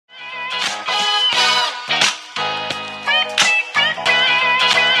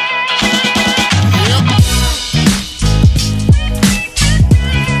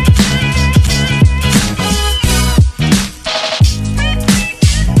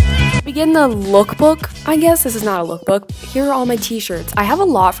In the lookbook, I guess this is not a lookbook. Here are all my t-shirts. I have a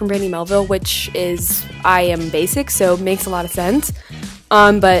lot from Brandy Melville, which is, I am basic, so it makes a lot of sense.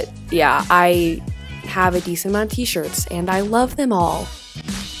 But yeah, I have a decent amount of t-shirts and I love them all.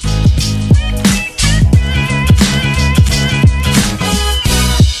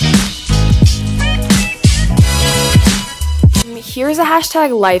 Here's a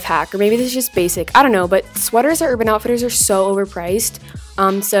hashtag life hack, or maybe this is just basic, I don't know, but sweaters at Urban Outfitters are so overpriced.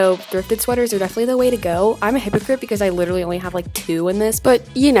 So thrifted sweaters are definitely the way to go. I'm a hypocrite because I literally only have like 2 in this, but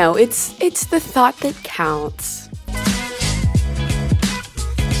you know, it's the thought that counts.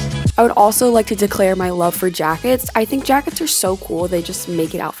 I would also like to declare my love for jackets. I think jackets are so cool, they just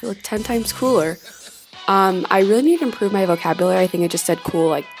make it out feel like 10 times cooler. I really need to improve my vocabulary. I think I just said cool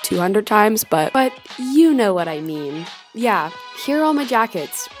like 200 times, but you know what I mean. Yeah, here are all my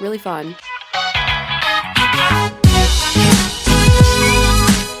jackets. Really fun.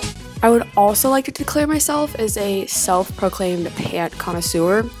 I would also like to declare myself as a self-proclaimed pant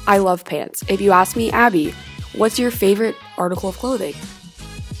connoisseur. I love pants. If you ask me, Abby, what's your favorite article of clothing?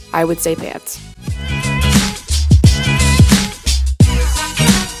 I would say pants.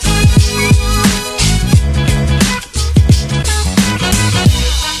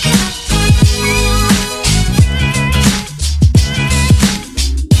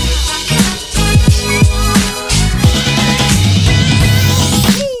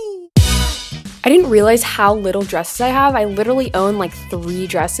 I didn't realize how little dresses I have. I literally own like 3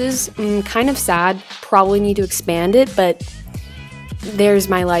 dresses. Kind of sad. Probably need to expand it, but there's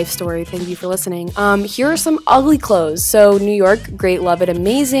my life story. Thank you for listening. Here are some ugly clothes. So New York, great, love it,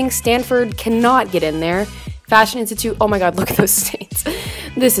 amazing. Stanford, cannot get in there. Fashion Institute, oh my god, look at those stains.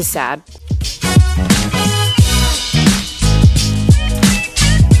 This is sad.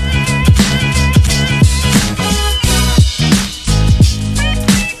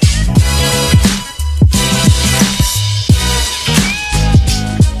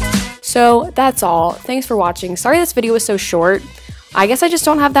 So that's all. Thanks for watching. Sorry this video was so short. I guess I just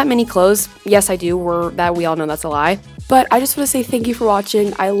don't have that many clothes. Yes, I do. We all know that's a lie. But I just want to say thank you for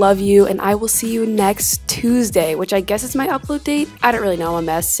watching. I love you, and I will see you next Tuesday, which I guess is my upload date. I don't really know. I'm a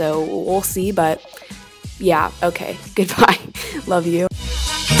mess, so we'll see. But yeah, okay. Goodbye. Love you.